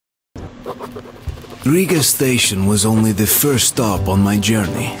Riga station was only the first stop on my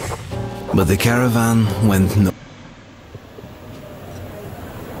journey, but the caravan went no.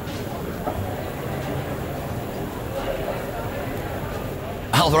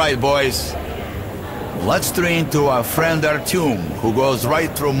 Alright, boys. Let's train to our friend Artyom, who goes right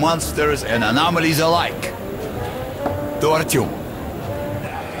through monsters and anomalies alike. To Artyom.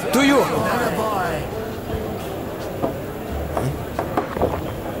 To you!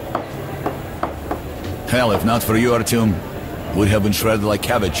 Hell, if not for you, Artyom, we'd have been shredded like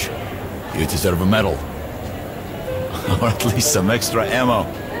cabbage. You deserve a medal. Or at least some extra ammo.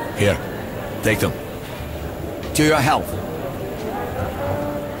 Here, take them. To your health.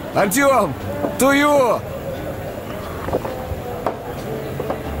 Artyom! To you!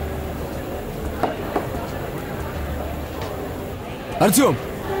 Artyom,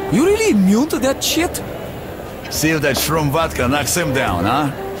 you really immune to that shit? See if that shroom vodka knocks him down, huh?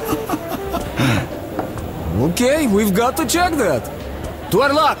 Okay, we've got to check that. To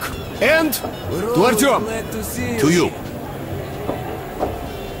our luck! And to Artyom! To you.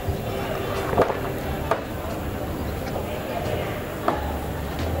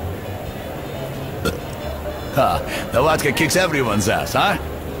 The vodka kicks everyone's ass, huh?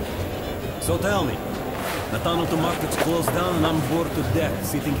 So tell me, the tunnel to market's closed down and I'm bored to death,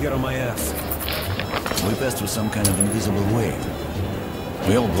 sitting here on my ass. We passed through some kind of invisible way.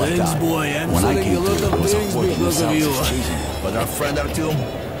 We all blacked Thanks, out. boy. I'm When I selling came a lot through, of there was a things horde in the because of south you. chasing me. But our friend Artyom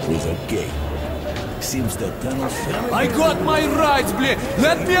was okay. Seems the tunnels... I got my rights, bleh!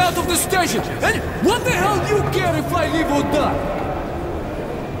 Let me out of the station! And what the hell do you care if I live or die?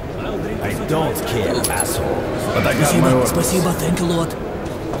 I don't care, asshole. But I got my orders. Спасибо, thank you, Lord.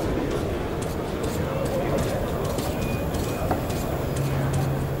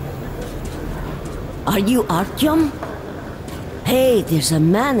 Are you Artyom? Hey, there's a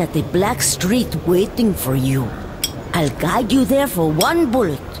man at the Black Street waiting for you. I'll guide you there for one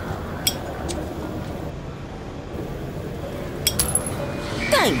bullet.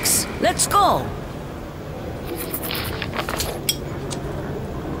 Thanks. Let's go.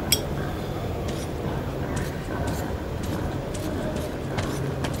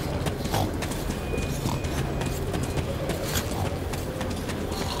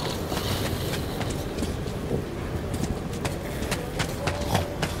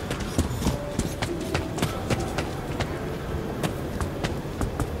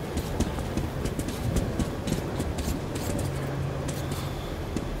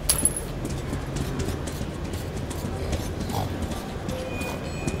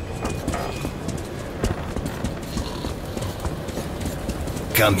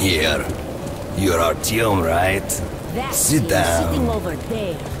 Come here. You're Artyom, right? Sit down. Sitting over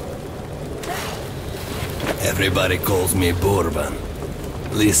there. Everybody calls me Bourbon.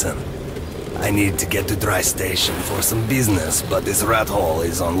 Listen, I need to get to Dry Station for some business, but this rat hole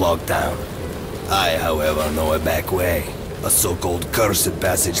is on lockdown. I, however, know a back way. A so-called cursed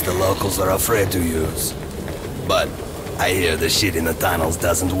passage the locals are afraid to use. But I hear the shit in the tunnels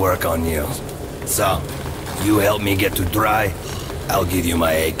doesn't work on you. So, you help me get to Dry, I'll give you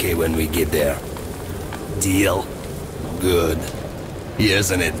my AK when we get there. Deal? Good.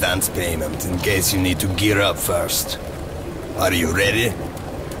 Here's an advance payment in case you need to gear up first. Are you ready?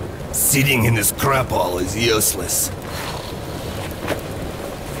 Sitting in this crap hole is useless.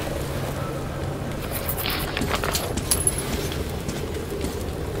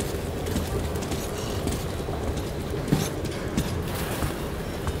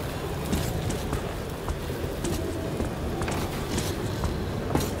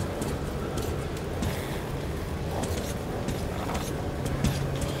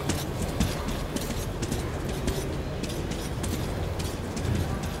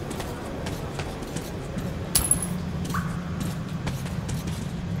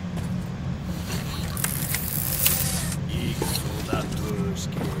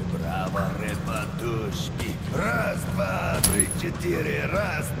 Раз, два, три, четыре.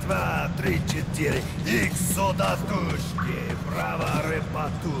 Раз, два, три, четыре. Икс сюда тушки, право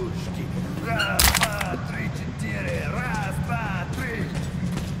репатушки. Раз, два, три, четыре. Раз, два, три.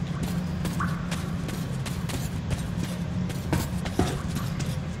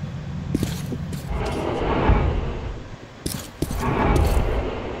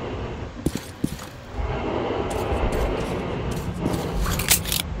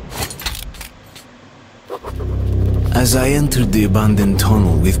 As I entered the abandoned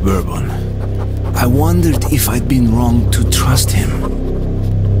tunnel with Bourbon, I wondered if I'd been wrong to trust him.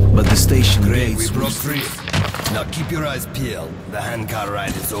 But the station Great, we gates broke free. Now keep your eyes peeled. The handcar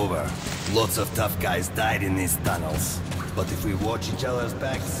ride is over. Lots of tough guys died in these tunnels. But if we watch each other's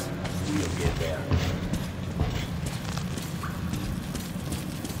backs, We'll get there.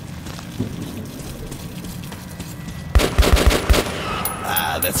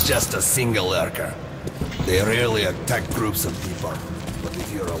 Ah, that's just a single lurker. They rarely attack groups of people. But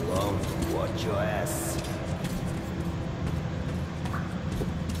if you're alone, watch your ass.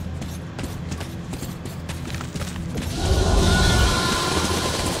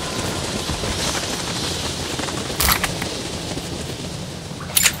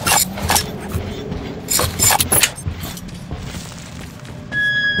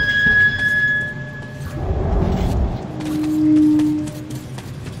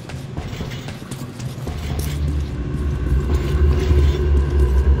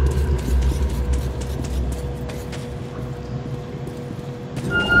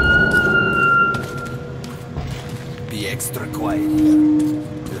 Extra quiet here.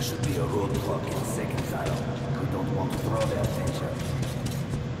 There should be a roadblock in second tile. We don't want to draw their attention.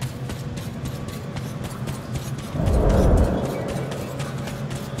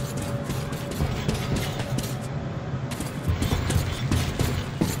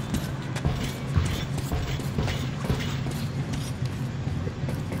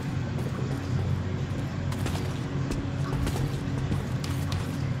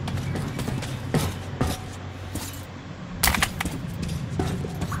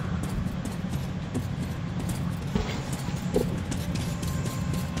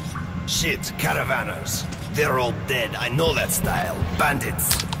 Shit, caravanners. They're all dead, I know that style.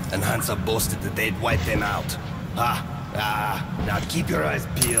 Bandits. And Hansa boasted that they'd wipe them out. Now keep your eyes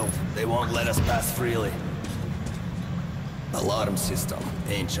peeled. They won't let us pass freely. Alarm system.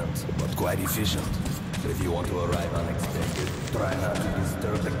 Ancient, but quite efficient. If you want to arrive unexpected, try not to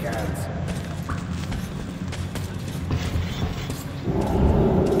disturb the cans.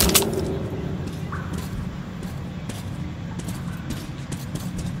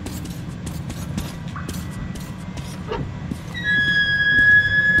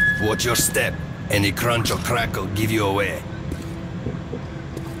 Watch your step. Any crunch or crack will give you away.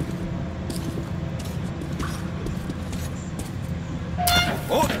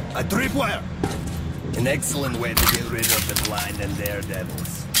 Oh, a tripwire! An excellent way to get rid of the blind and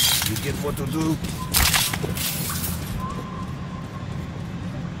daredevils. You get what to do?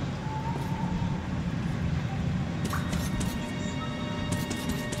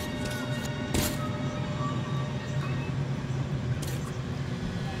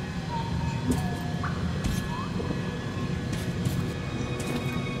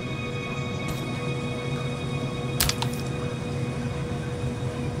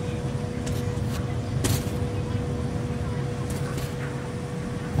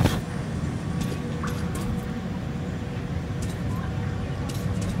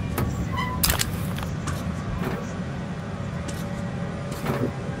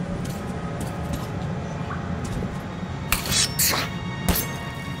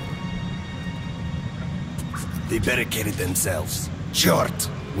 They barricaded themselves. Short,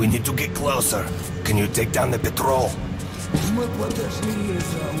 we need to get closer. Can you take down the patrol? Мы подошли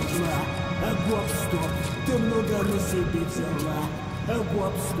из-за угла. Гоп-стоп, ты много на себе взяла.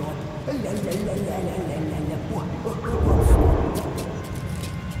 Гоп-стоп, ля-ля-ля-ля-ля-ля-ля. Гоп-стоп.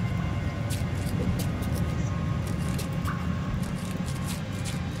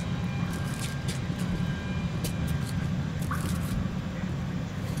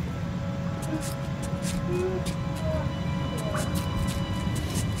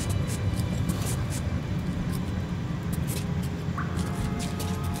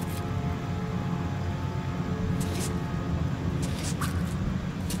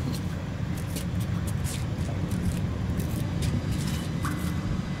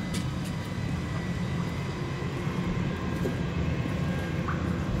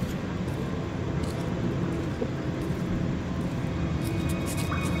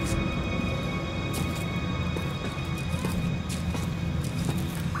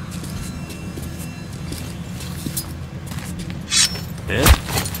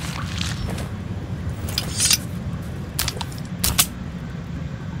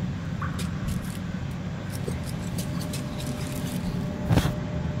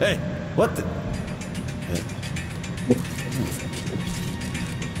 Hey, what the?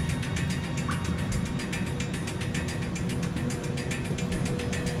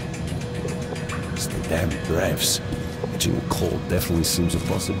 It's the damn drafts. Catching a cold definitely seems a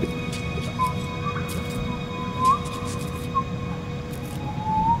possibility.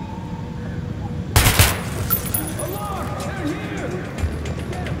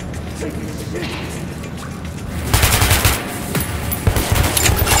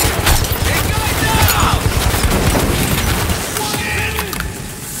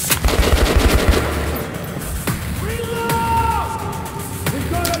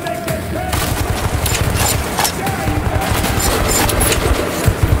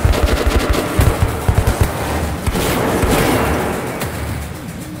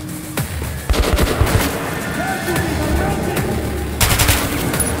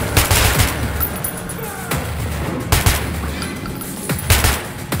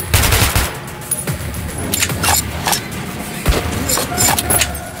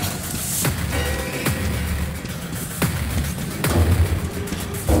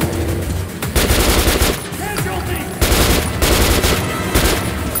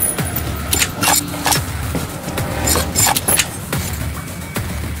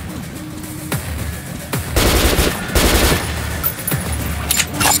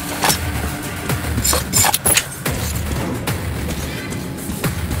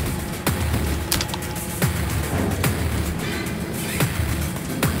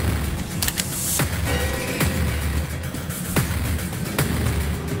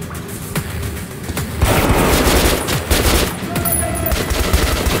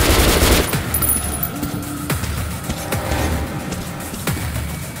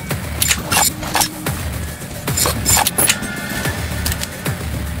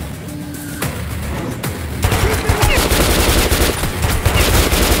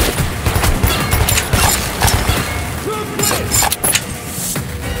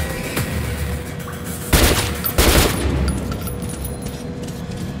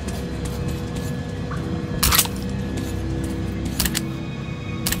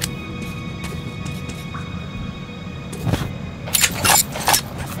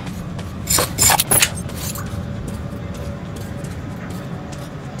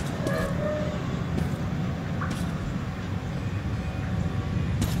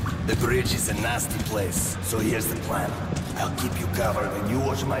 bridge is a nasty place, so here's the plan. I'll keep you covered and you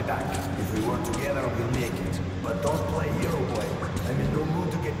watch my back. If we work together, we'll make it. But don't play hero boy. I'm in no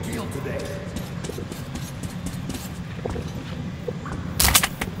mood to get killed today.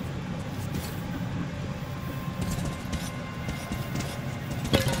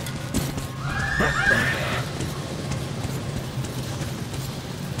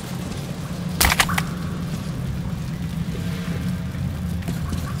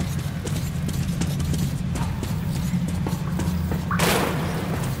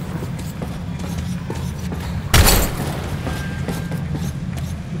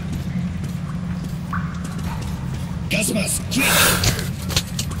 Cosmos, quick!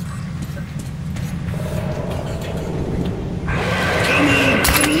 Come on,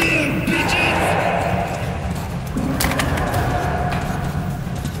 come here, bitches!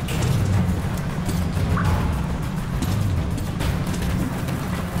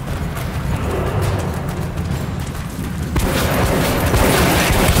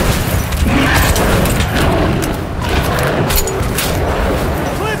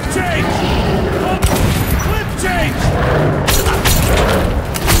 Flip change! Flip change!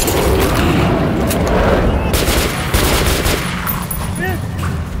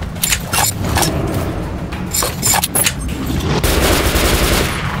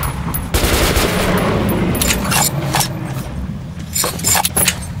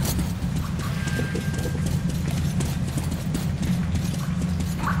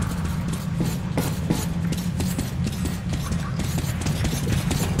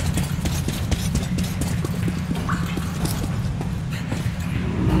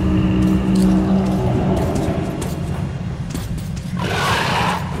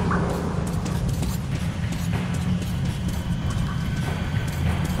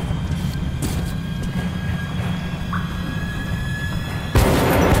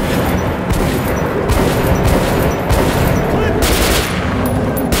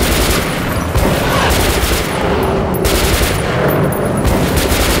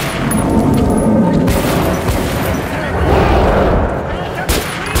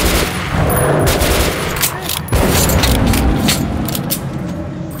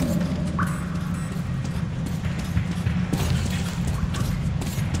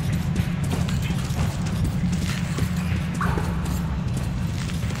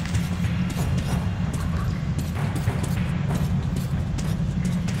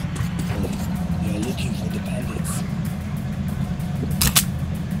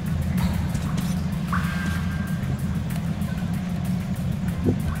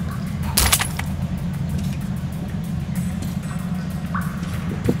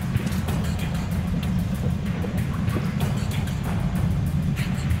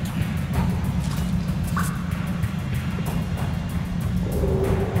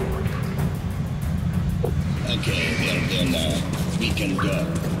 Okay, they're there now. We can go.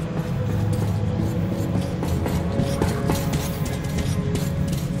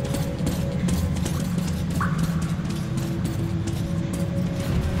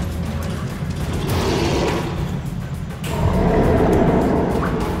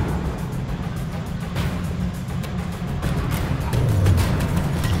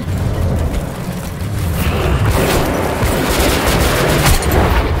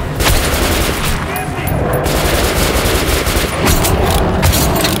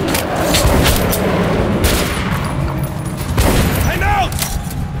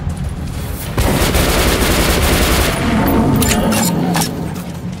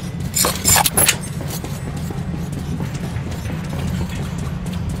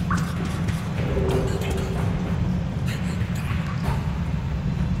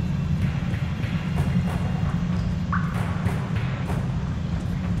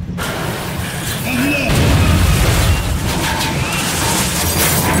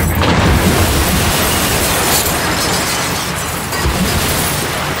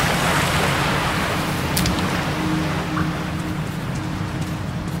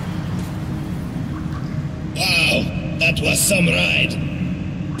 That was some ride.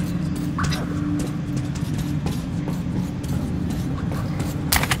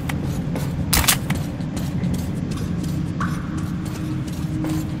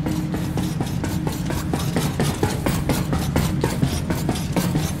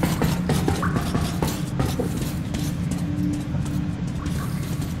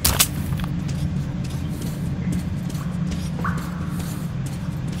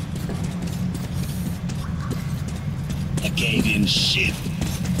 Cave-in shit.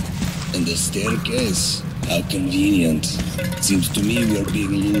 And the staircase? How convenient. Seems to me we're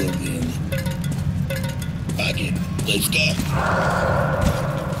being lured in. Fuck it, let's go.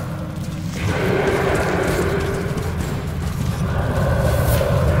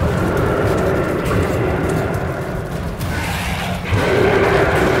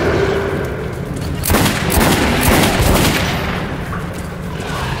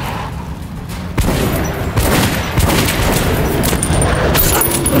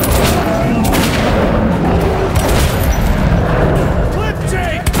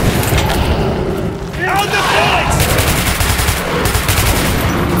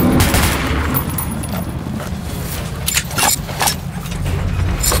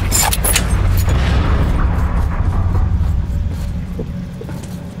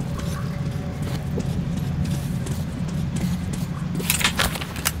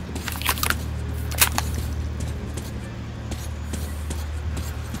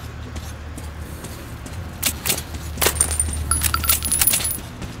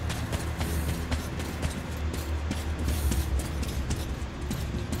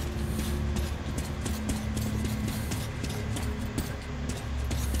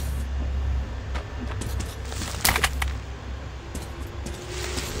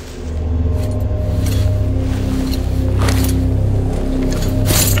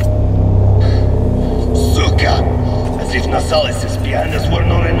 Solaces behind us were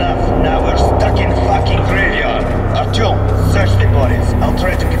not enough. Now we're stuck in fucking graveyard. Artyom, search the bodies. I'll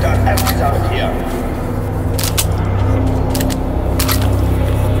try to get our asses out of here.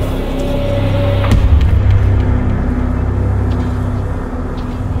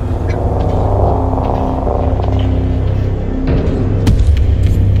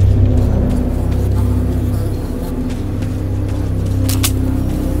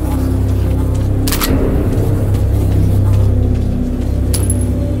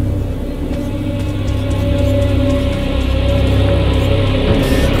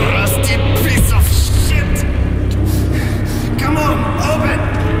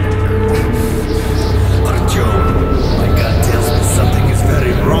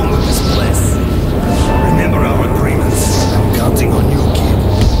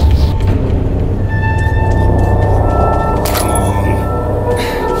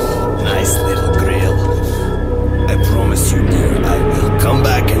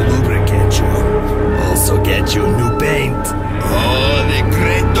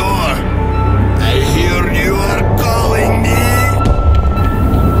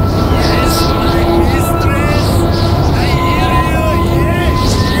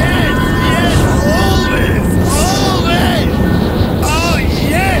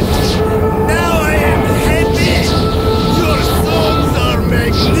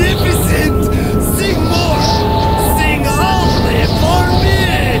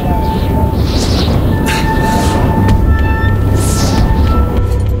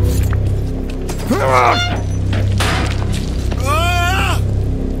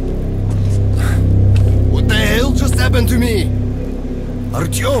 To me.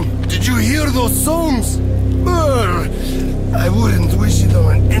 Artyom, did you hear those songs? I wouldn't wish it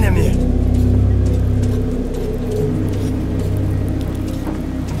on an enemy.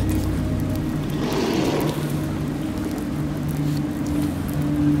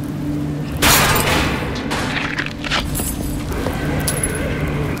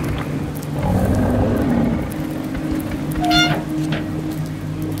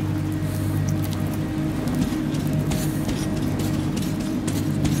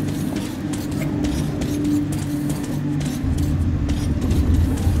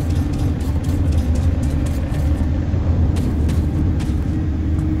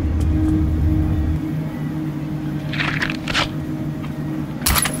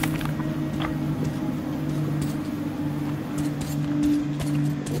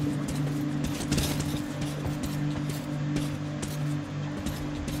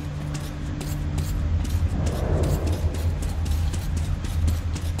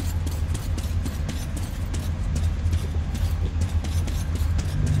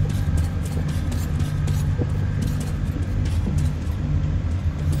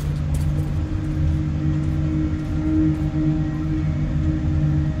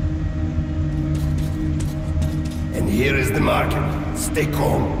 Here is the market. Stay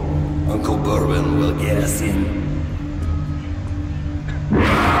calm. Uncle Bourbon will get us in.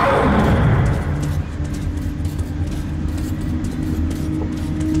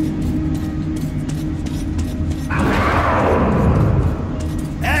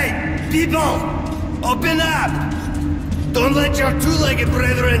 Hey, people! Open up! Don't let your two-legged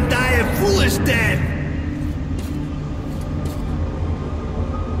brethren die a foolish death!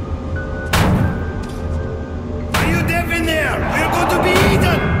 We're going to be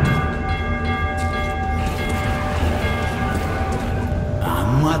eaten!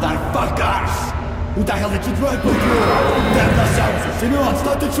 Motherfuckers! Who the hell did you try to do? Damn the sounds! Simeon,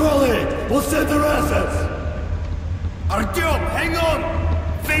 start the trolley! We'll send the assets! Artyom, hang on!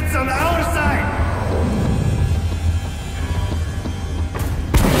 Fate's on our side!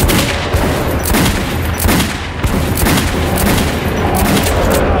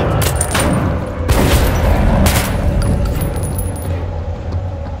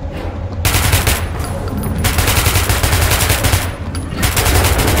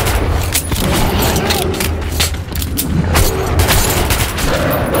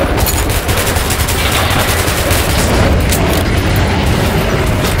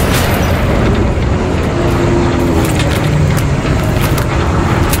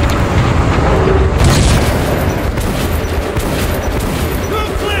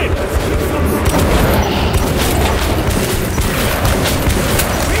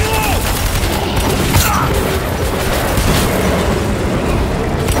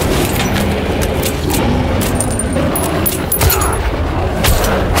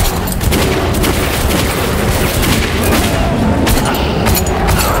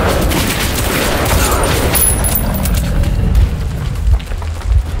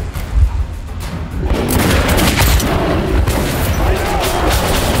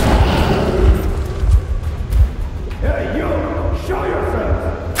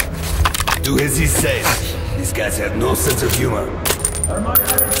 Do as he says. These guys have no sense of humor. Are my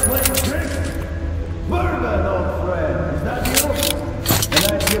addicts playing tricks? Bourbon, old friend, is that you? And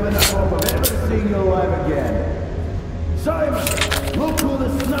I've given up hope of ever seeing you alive again. Simon, look who the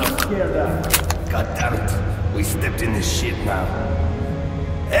snuff scared at. God damn it. We stepped in this shit now.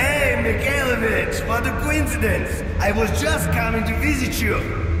 Hey, Mikhailovich, what a coincidence. I was just coming to visit you.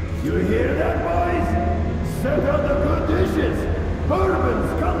 You hear that, boys? Set out the good dishes.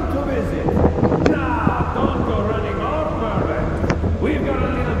 Bourbon's come to visit. Nah, don't go running off, Bourbon. We've got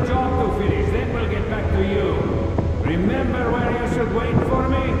a little job to finish, then we'll get back to you. Remember where you should wait for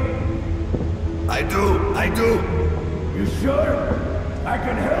me? I do. You sure? I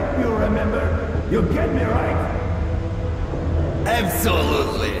can help you, remember? You get me right?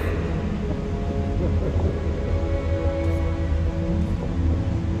 Absolutely.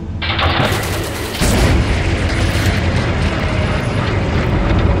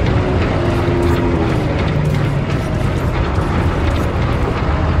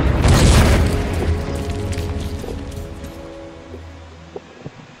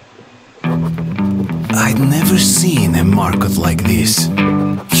 I'd never seen a market like this.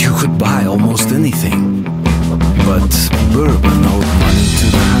 You could buy almost anything. But Bourbon owed money to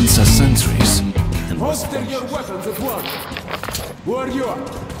the Hansa sentries. Holster your weapons at once. Who are you?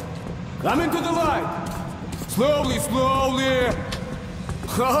 Come into the line. Slowly, slowly.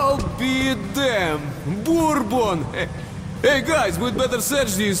 I'll be damned. Bourbon. Hey guys, we'd better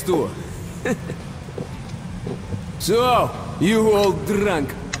search these two. So, you all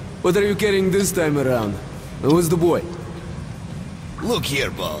drunk. What are you carrying this time around? Who's the boy? Look here,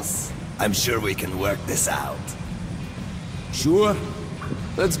 boss. I'm sure we can work this out. Sure?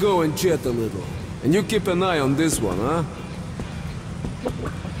 Let's go and chat a little. And you keep an eye on this one, huh?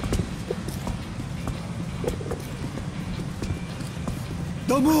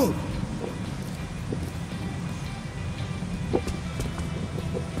 Don't move!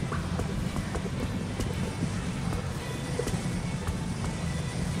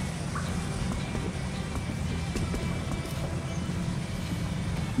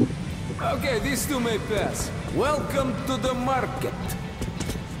 Okay, these two may pass. Welcome to the market.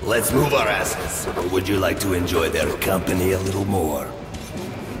 Let's move our asses. Or would you like to enjoy their company a little more?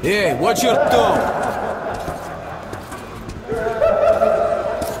 Hey, watch your tone.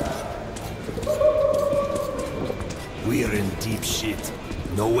 We're in deep shit.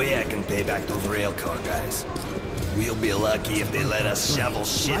 No way I can pay back those railcar guys. We'll be lucky if they let us shovel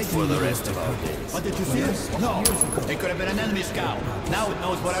shit for the rest of our days. What did you see this? No. It could have been an enemy scout. Now it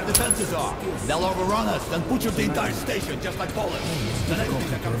knows what our defenses are. They'll overrun us, then butcher the entire station, just like Poland. The next thing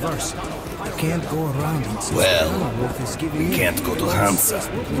that comes reverse. I can't go around it. Well, we can't go to Hansa.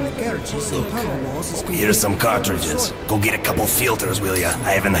 Look, here's some cartridges. Go get a couple filters, will ya?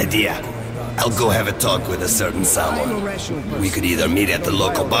 I have an idea. I'll go have a talk with a certain someone. We could either meet at the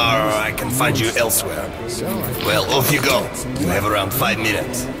local bar or I can find you elsewhere. Well, off you go. You have around 5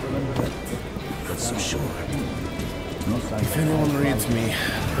 minutes. That's so sure. If anyone reads me,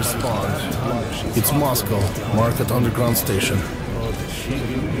 respond. It's Moscow, Market Underground Station.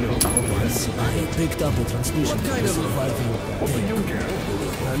 I picked up a transmission. What kind of revival?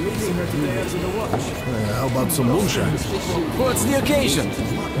 I'm leaving her to the edge of the watch. How about some moonshine? What's the occasion?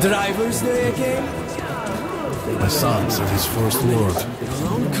 Driver's Day again? My son served his first word.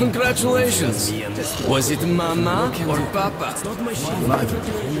 Congratulations! Was it Mama or Papa? Neither.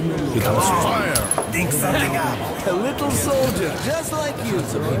 It was fire! Think something up. A little soldier, just like you.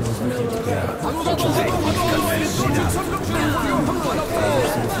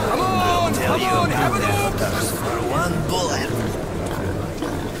 For one bullet.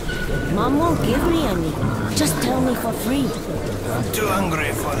 Mom won't give me any. Just tell me for free. I'm too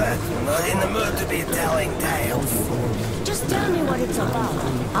hungry for that. Not in the mood to be telling tales. Just tell me what it's about.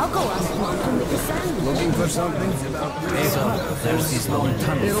 I'll go ask Mom to make a sandwich. Looking for something? So, there's this long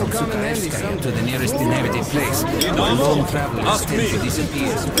tunnel from Sukarevskaya to the nearest inhabited place. Where lone travelers tend to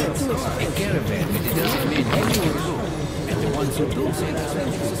disappear. A caravan with a designated crew. And the ones who do say there's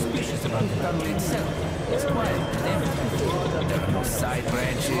nothing suspicious about the tunnel itself. It's quiet and empty. There are no side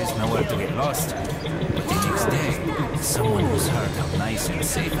branches, nowhere to get lost. But the next day, someone who's heard how nice and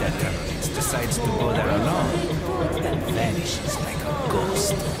safe that tunnel is decides to go there alone. Then vanishes like a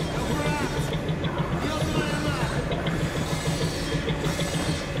ghost.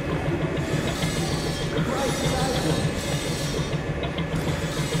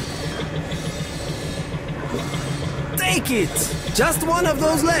 Take it! Just one of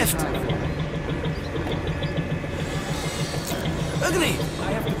those left! Agreed!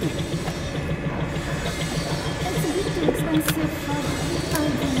 I have to think. It's a bit too expensive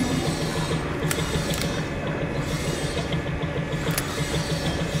for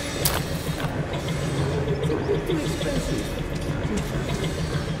It's a bit too expensive.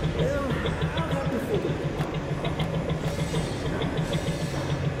 Well, I'll have to think about it.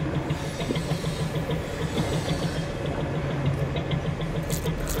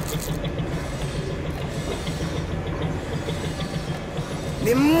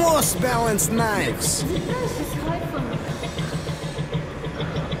 The most balanced knives! the price is high for me.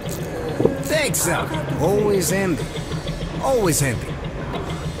 Take some. Always handy. Always handy.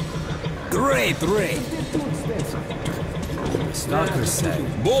 Great rate. The stalkers say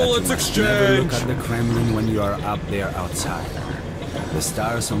Bullets that you must never exchange. look at the Kremlin when you are up there outside. The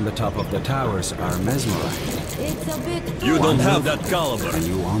stars on the top of the towers are mesmerizing. It's a bit too You don't have that caliber. And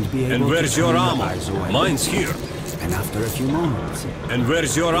you won't be able And where's to your turn ammo? eyes away. Mine's here. And after a few moments, And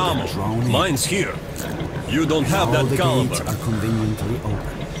where's your ammo? Mine's here. You don't have all that the caliber. gates are conveniently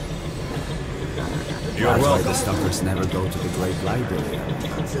open. You're That's why welcome. the stalkers never go to the Great Library.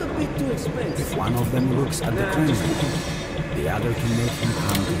 It's a bit too expensive. If one of them looks at the Kremlin, the other can make him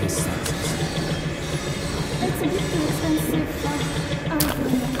come to his senses. It's a bit too expensive for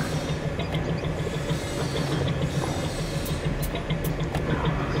argument.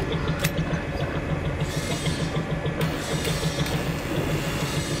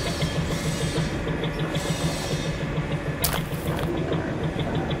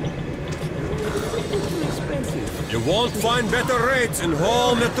 You won't find better rates in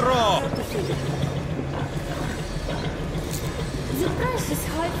whole metro. The price is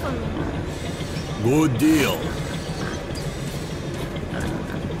high for me. Good deal.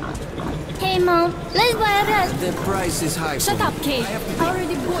 Hey Mom, let's buy a red. The price is high. Shut up, Kate. I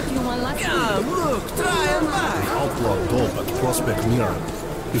already bought you one last Yeah, look, try and buy. Outlaw dope at Prospect Mirror.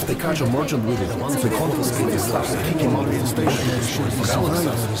 If they catch a merchant with it, they confiscate his stuff and kick him out of the station.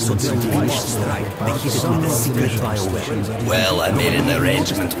 So they Well, I made an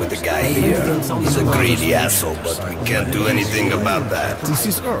arrangement with the guy here. He's a greedy asshole, but we can't do anything about that. This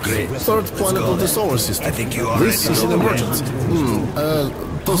is Earth, Great. third planet of the solar system. I think you already This is an know the emergency.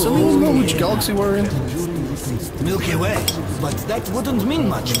 Does anyone know which galaxy we're in? Milky Way. But that wouldn't mean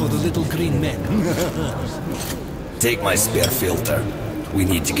much for the little green men. Take my spare filter. We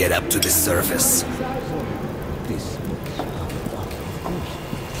need to get up to the surface.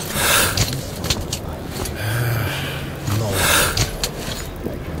 No.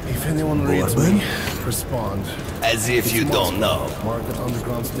 If anyone reads me, respond. As if you don't know. Market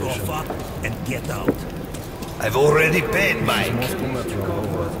underground station. Fuck and get out. I've already paid, Mike.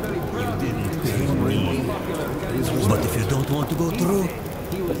 But if you don't want to go through,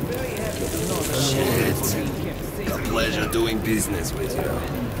 Shit. A pleasure doing business with you.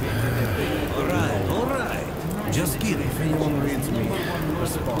 all right. Just kidding. If anyone reads me,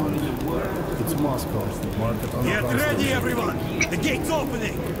 respond. It's Moscow. Market Get underground ready, station. everyone. The gate's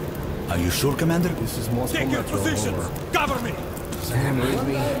opening. Are you sure, Commander? This is Moscow Take your Metro. positions. Over. Cover me. Sam with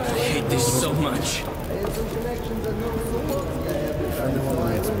me. I hate this so much. If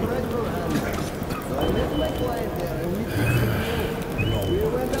anyone reads me.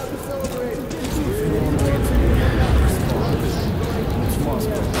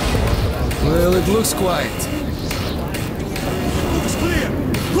 Well, it looks quiet. Looks clear.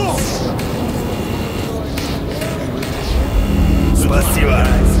 Go. Спасибо.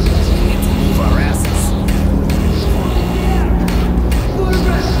 We need to move our asses.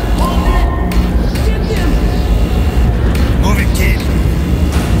 Move it, kid.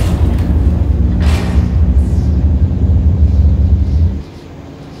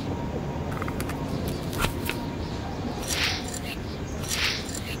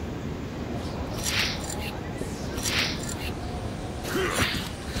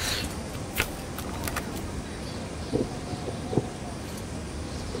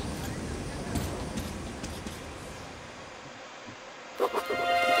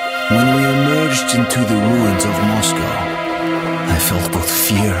 When we emerged into the ruins of Moscow, I felt both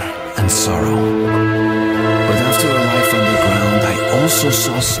fear and sorrow. But after a life underground, I also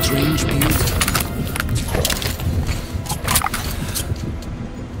saw strange beauty.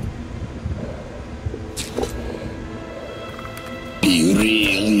 Be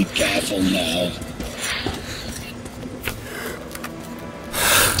really careful now.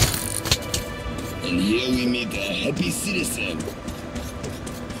 And here we meet a happy citizen.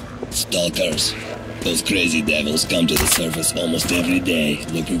 Stalkers. Those crazy devils come to the surface almost every day,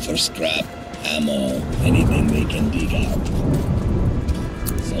 looking for scrap, ammo, anything they can dig out.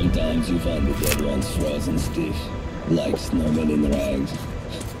 Sometimes you find the dead ones frozen stiff, like snowmen in rags.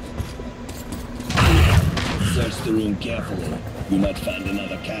 Search the room carefully. You might find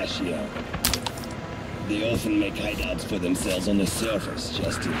another cache here. They often make hideouts for themselves on the surface,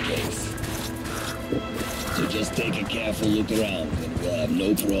 just in case. So just take a careful look around, and we'll have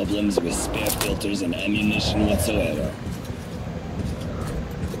no problems with spare filters and ammunition whatsoever.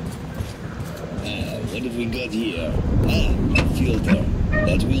 What have we got here? A filter.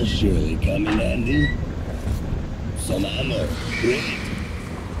 That will surely come in handy. Some ammo. Great.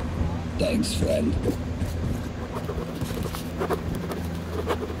 Thanks, friend.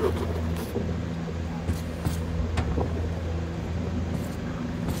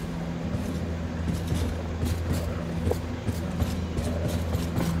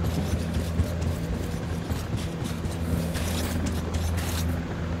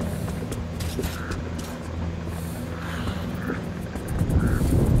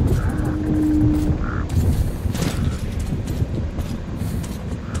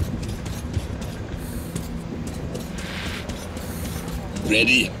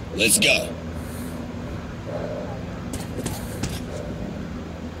 Ready? Let's go.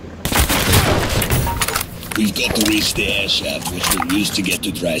 We've got to reach the air shaft, which we'll use to get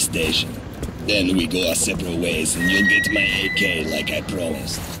to Dry Station. Then we go our separate ways, and you'll get my AK like I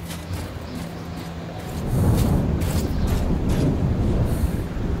promised.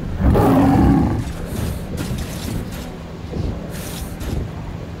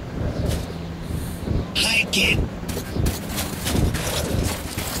 Hi, kid.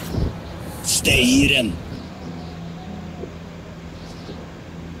 Stay hidden.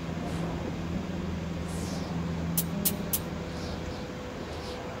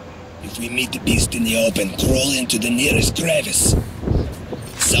 If we meet the beast in the open, crawl into the nearest crevice.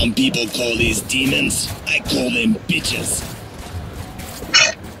 Some people call these demons. I call them bitches.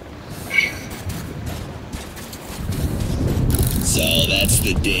 So that's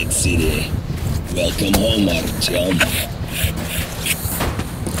the dead city. Welcome home, Artyom.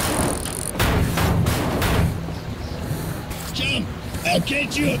 Jump! I'll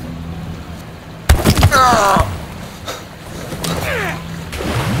get you!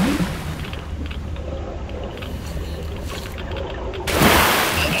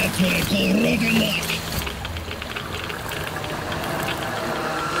 That's what I call rotten luck.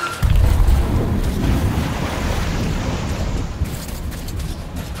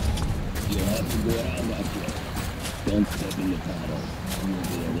 You'll have to go around up here. Don't step in the puddle. You'll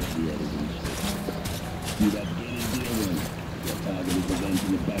be irradiated and shit. See that gated deal room? Your target is the vent in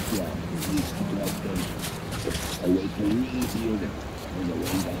the backyard. It leads to Dry Station. I'll wait for you to field it. There's a way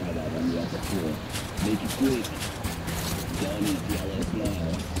to hide out on the upper floor. Make it quick. Don't need yellows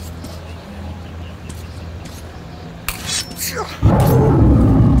now.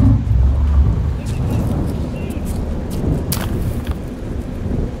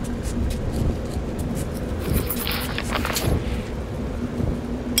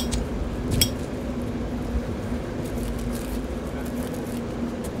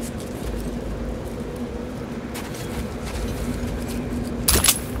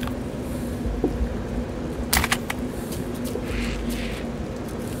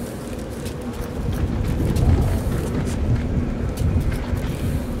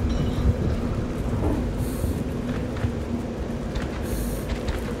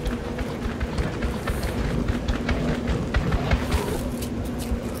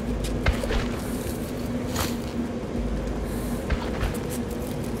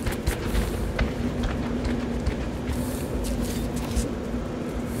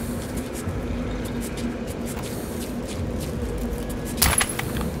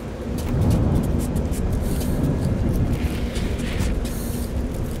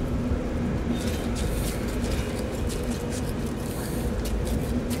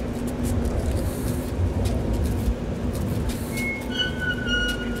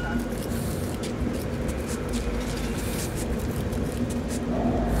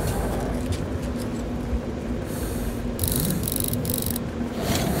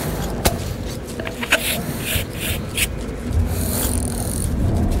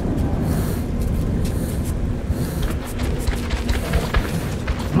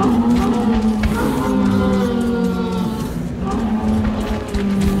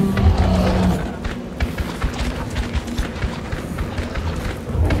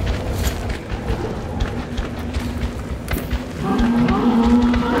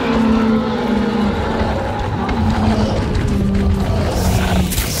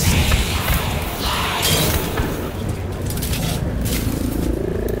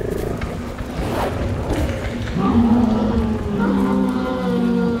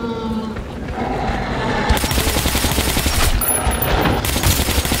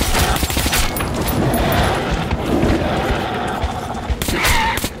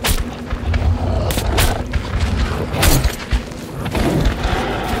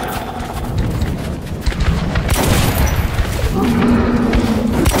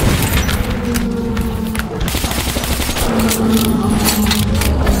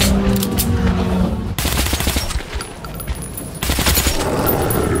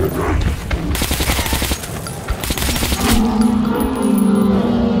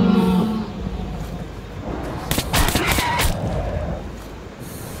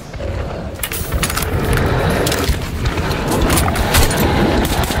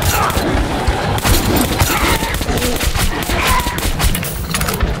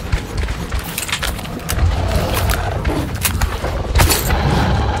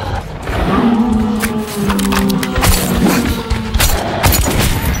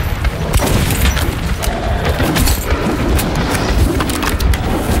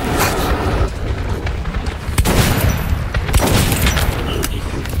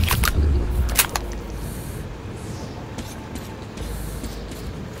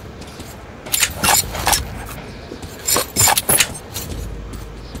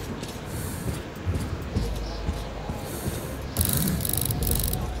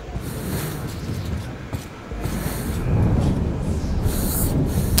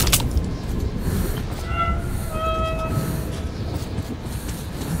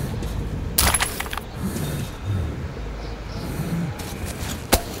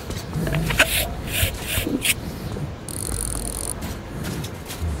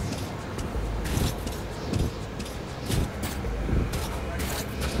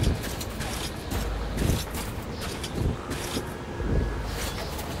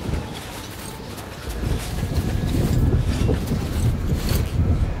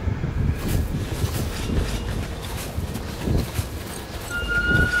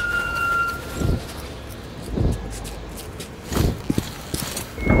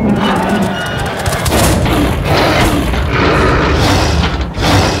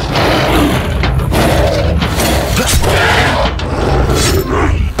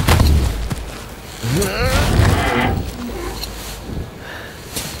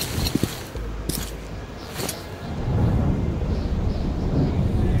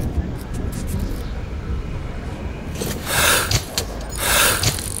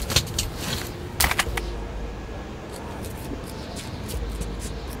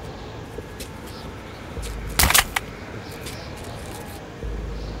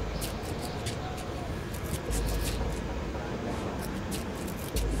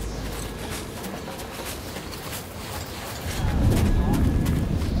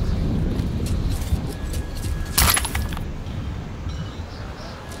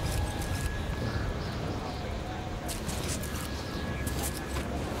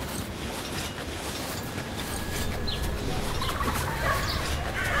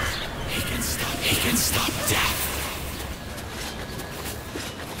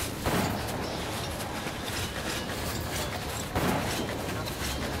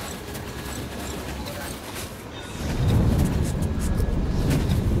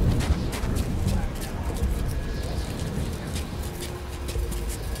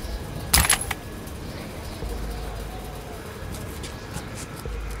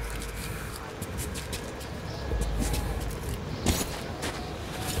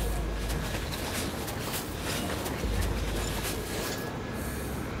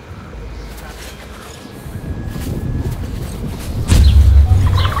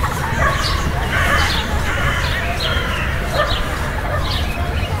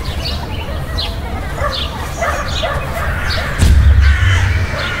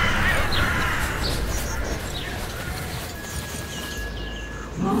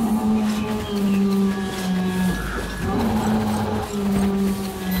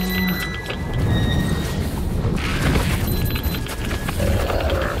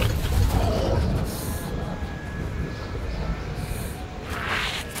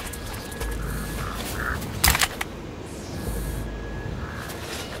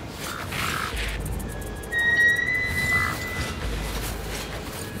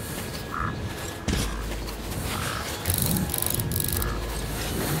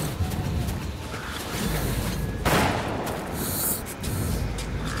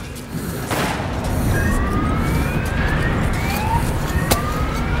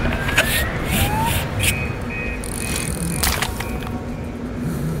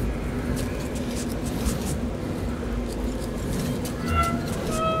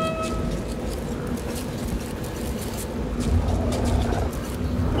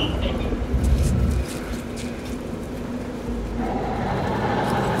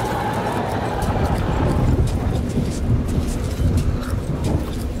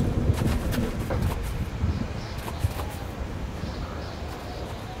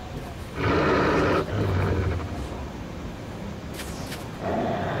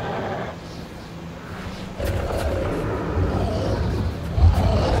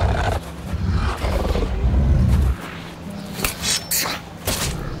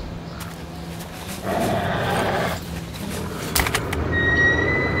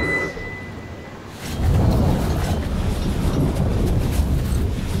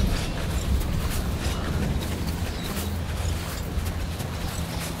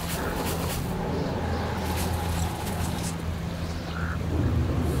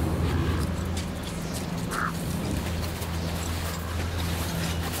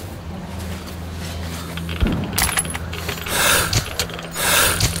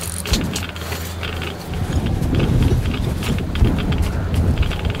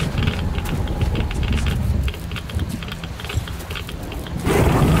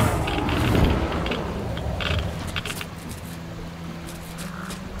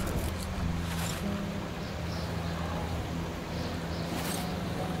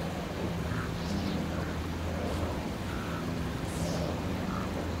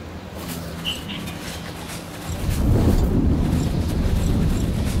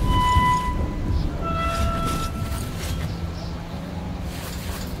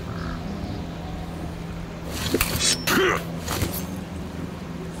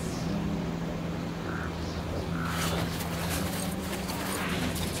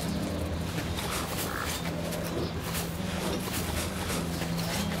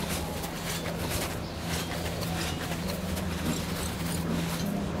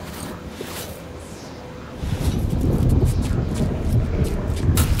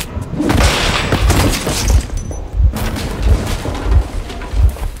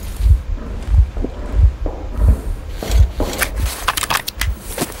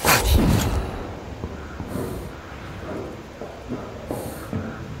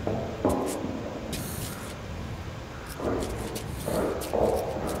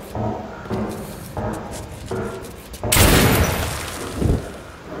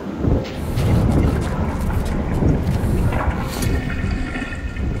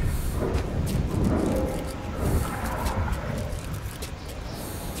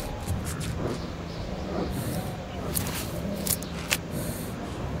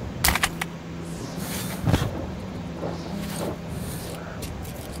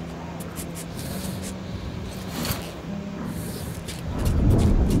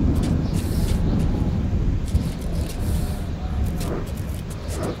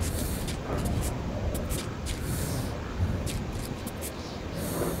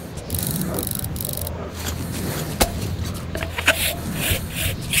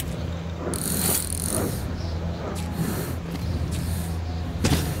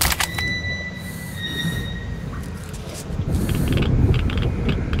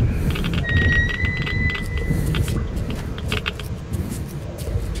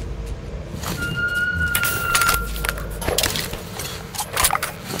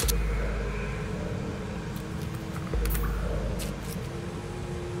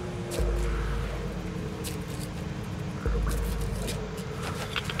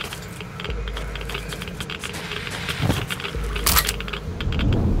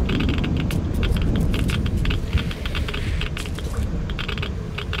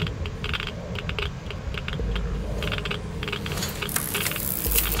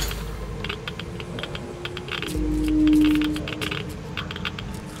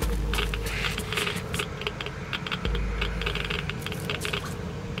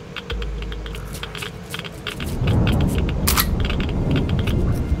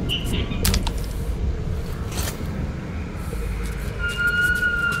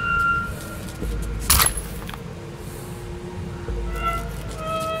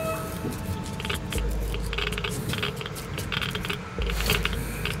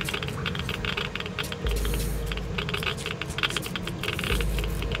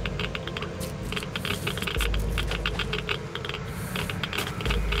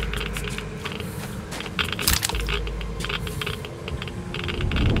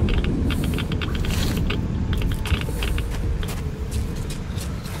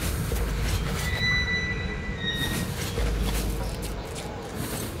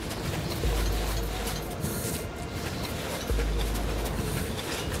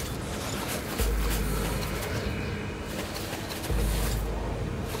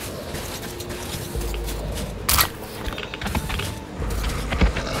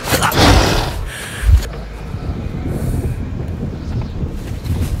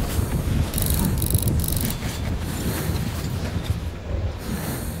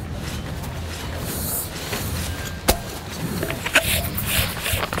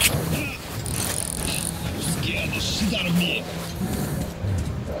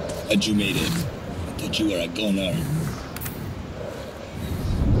 Glad you made it. I thought you were a goner.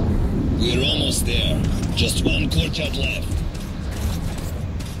 We're almost there. Just one courtyard left.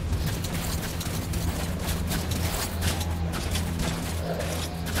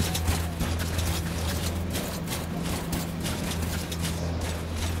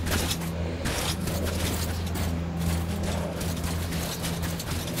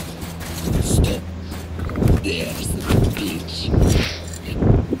 Stop. There's the glitch.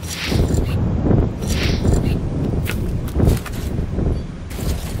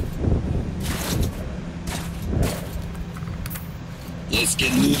 Let's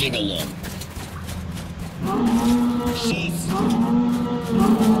get moving along. She's